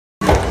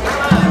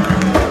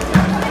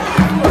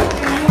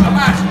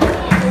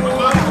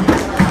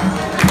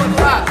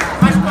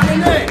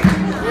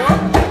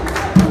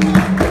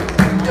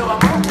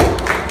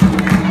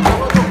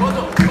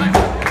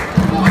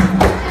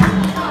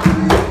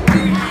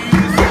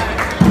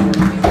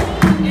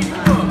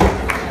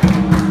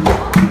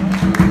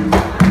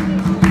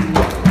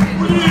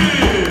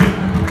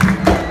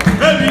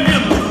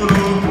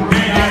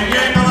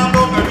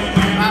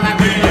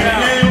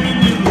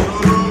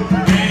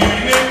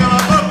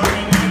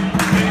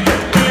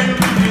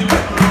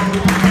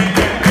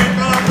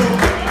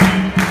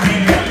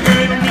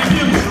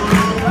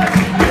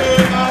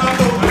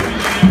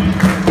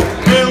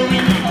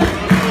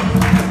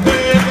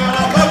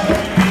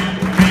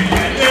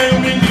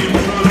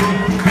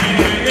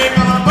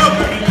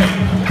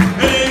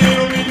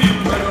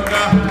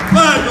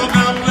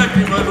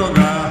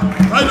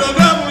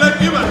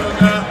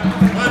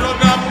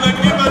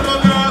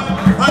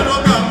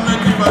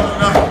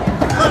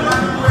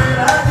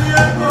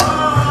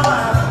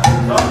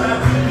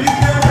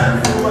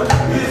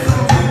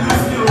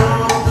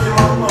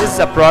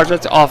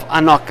project of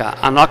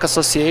ANOCA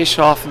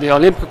Association of the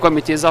Olympic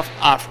Committees of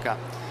Africa.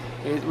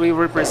 We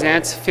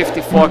represent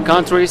 54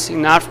 countries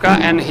in Africa,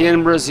 and here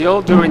in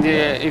Brazil during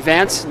the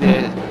events,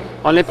 the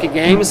Olympic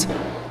Games,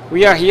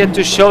 we are here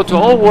to show to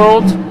all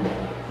world,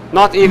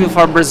 not even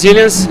for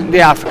Brazilians, the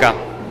Africa.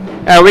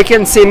 We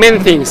can see many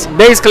things.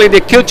 Basically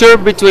the culture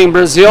between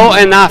Brazil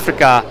and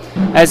Africa.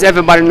 As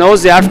everybody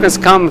knows, the Africans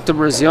come to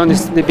Brazil in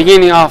the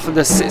beginning of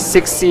the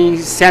 16th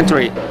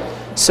century.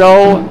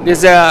 So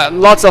there's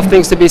lots of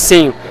things to be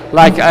seen,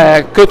 like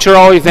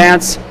cultural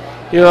events.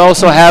 You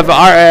also have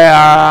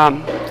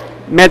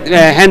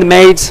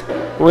handmaids.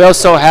 We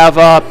also have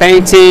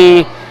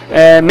painting,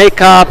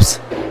 makeups,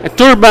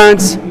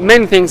 turbans.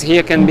 Many things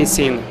here can be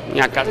seen.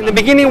 In the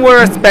beginning we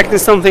were expecting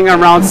something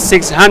around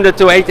 600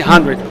 to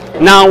 800.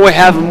 Now we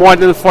have more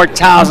than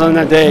 4,000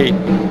 a day.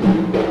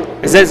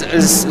 It's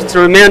a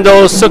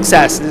tremendous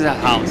success, this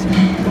house.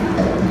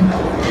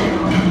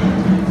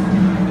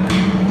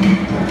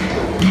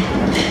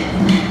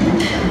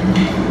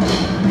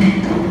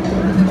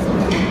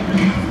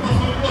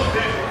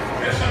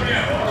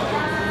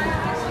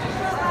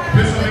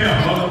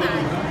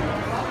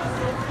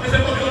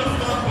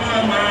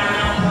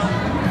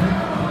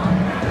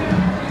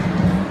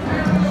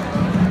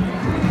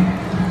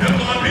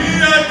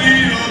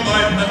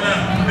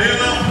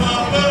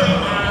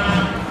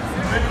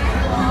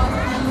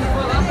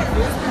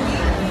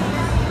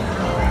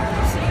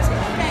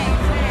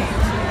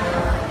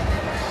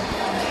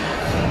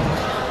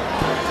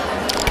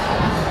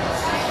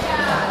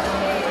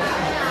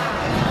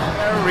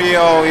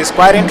 Rio is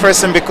quite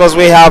interesting because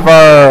we have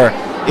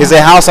is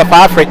a House of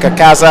Africa,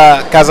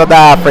 Casa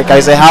da Africa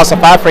is a House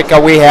of Africa.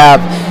 We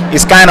have,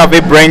 it's kind of,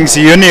 it brings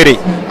unity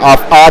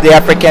of all the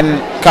African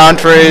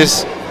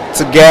countries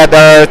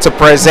together to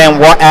present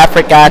what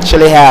Africa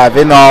actually have.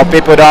 You know,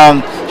 people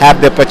don't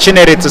have the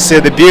opportunity to see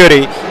the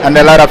beauty and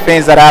a lot of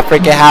things that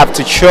Africa have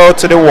to show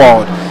to the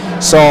world.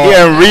 So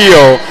here in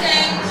Rio,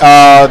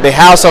 the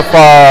House of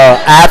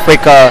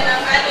Africa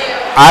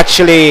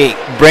actually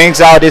brings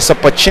out this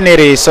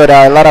opportunity so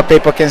that a lot of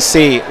people can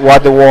see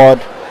what the world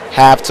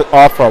have to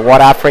offer,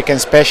 what African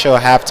special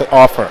have to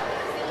offer.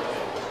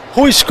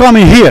 Who is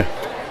coming here?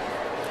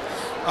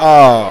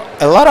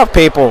 A lot of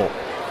people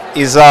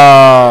is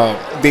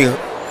the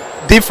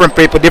different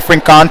people,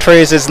 different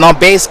countries. It's not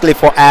basically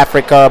for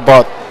Africa,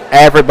 but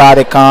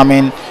everybody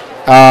coming.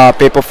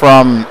 People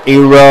from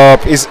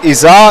Europe.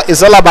 It's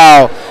all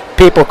about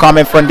people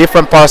coming from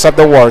different parts of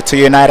the world to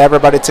unite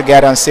everybody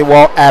together and see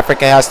what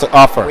Africa has to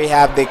offer. We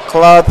have the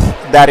cloth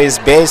that is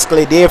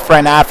basically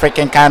different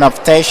African kind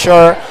of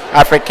texture,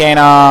 African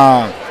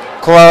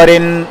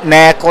clothing,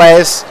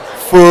 necklace,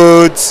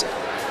 foods,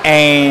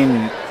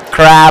 and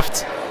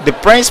craft. The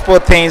principal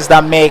things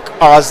that make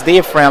us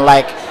different,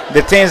 like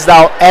the things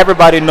that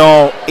everybody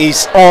know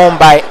is owned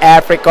by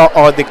Africa,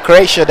 or the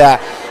creation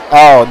that,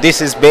 oh,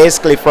 this is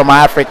basically from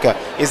Africa,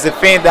 is the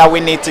thing that we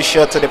need to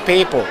show to the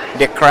people.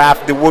 The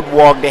craft, the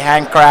woodwork, the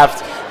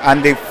handcraft,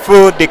 and the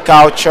food, the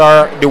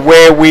culture, the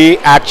way we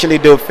actually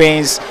do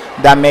things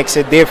that makes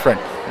it different.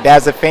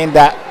 That's the thing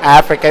that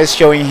Africa is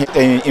showing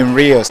in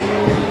Rio.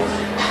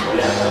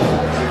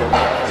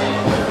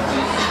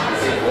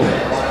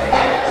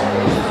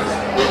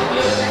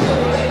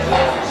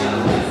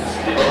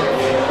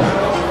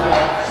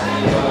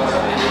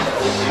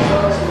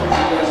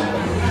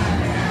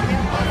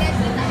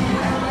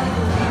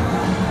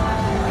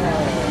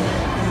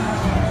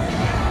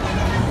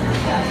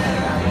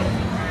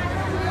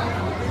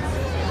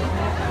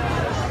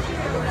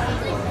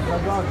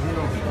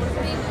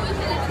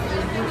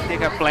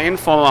 Take a plane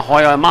from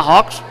Royal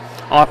Maroc,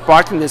 our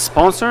partner, the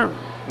sponsor,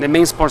 the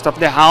main sponsor of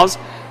the house,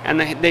 and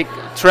they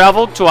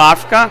travel to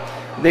Africa.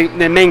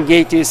 The main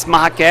gate is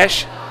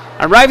Marrakesh.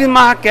 Arriving in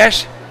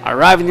Marrakesh,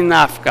 arriving in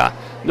Africa.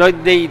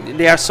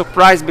 They are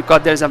surprised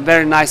because there's a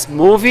very nice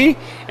movie,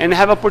 and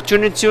have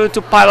opportunity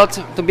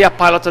to be a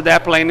pilot of the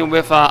airplane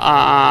with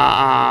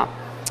a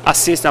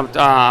system,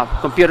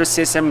 computer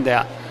system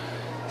there.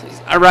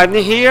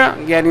 Arriving here,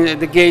 getting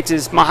the gate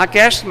is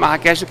Marrakesh.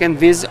 Marrakesh, you can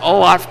visit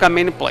all Africa,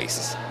 many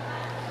places.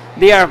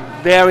 They are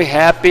very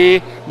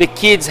happy. The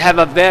kids have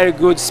a very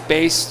good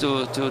space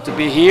to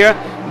be here.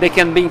 They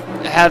can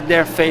have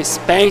their face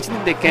painted.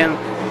 They can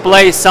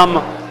play some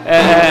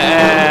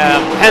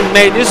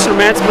handmade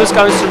instruments,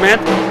 musical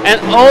instruments, and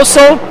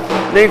also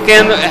they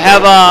can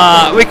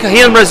have we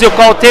here in Brazil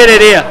call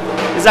tererê.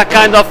 It's a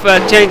kind of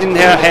changing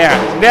their hair.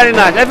 Very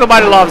nice.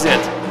 Everybody loves it.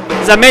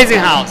 It's an amazing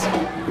house.